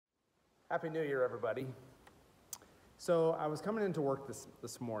Happy New Year, everybody. So I was coming into work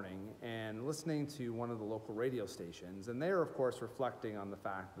this morning and listening to one of the local radio stations, and they are, of course, reflecting on the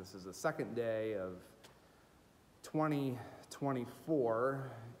fact this is the second day of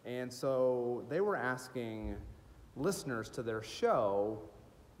 2024, and so they were asking listeners to their show,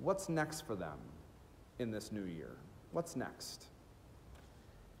 what's next for them in this new year? What's next?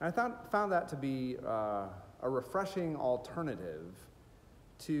 And I found that to be a refreshing alternative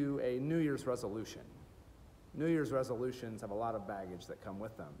to a New Year's resolution. New Year's resolutions have a lot of baggage that come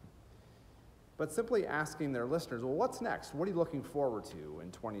with them. But simply asking their listeners, well, what's next? What are you looking forward to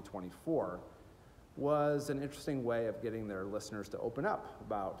in 2024? Was an interesting way of getting their listeners to open up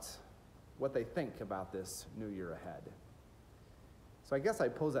about what they think about this new year ahead. So I guess I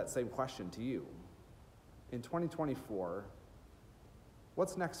pose that same question to you. In 2024,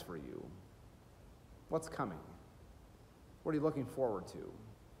 what's next for you? What's coming? What are you looking forward to?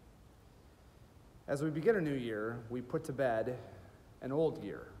 As we begin a new year, we put to bed an old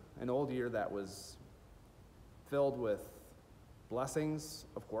year that was filled with blessings,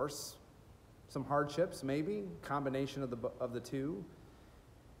 of course, some hardships, maybe, combination of the two.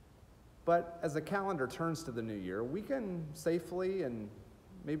 But as the calendar turns to the new year, we can safely and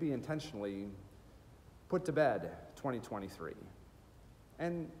maybe intentionally put to bed 2023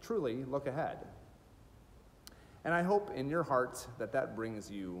 and truly look ahead. And I hope in your heart that brings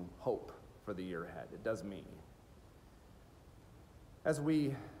you hope for the year ahead. It does me. As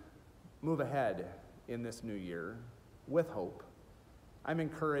we move ahead in this new year with hope, I'm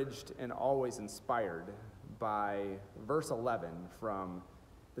encouraged and always inspired by verse 11 from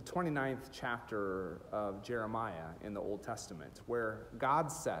the 29th chapter of Jeremiah in the Old Testament, where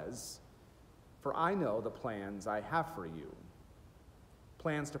God says, "For I know the plans I have for you,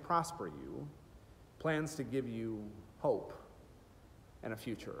 plans to prosper you, plans to give you hope and a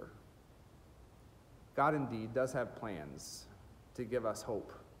future." God indeed does have plans to give us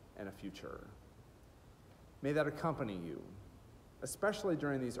hope and a future. May that accompany you, especially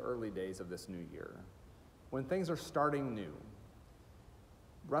during these early days of this new year, when things are starting new.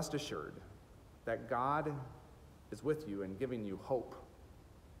 Rest assured that God is with you and giving you hope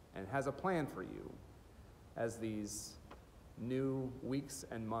and has a plan for you as these new weeks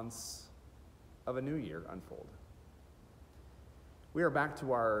and months of a new year unfold. We are back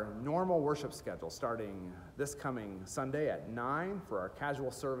to our normal worship schedule starting this coming Sunday at 9 for our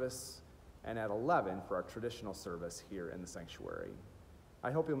casual service and at 11 for our traditional service here in the sanctuary.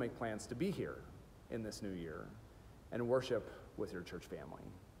 I hope you'll make plans to be here in this new year and worship with your church family.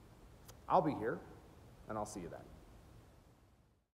 I'll be here, and I'll see you then.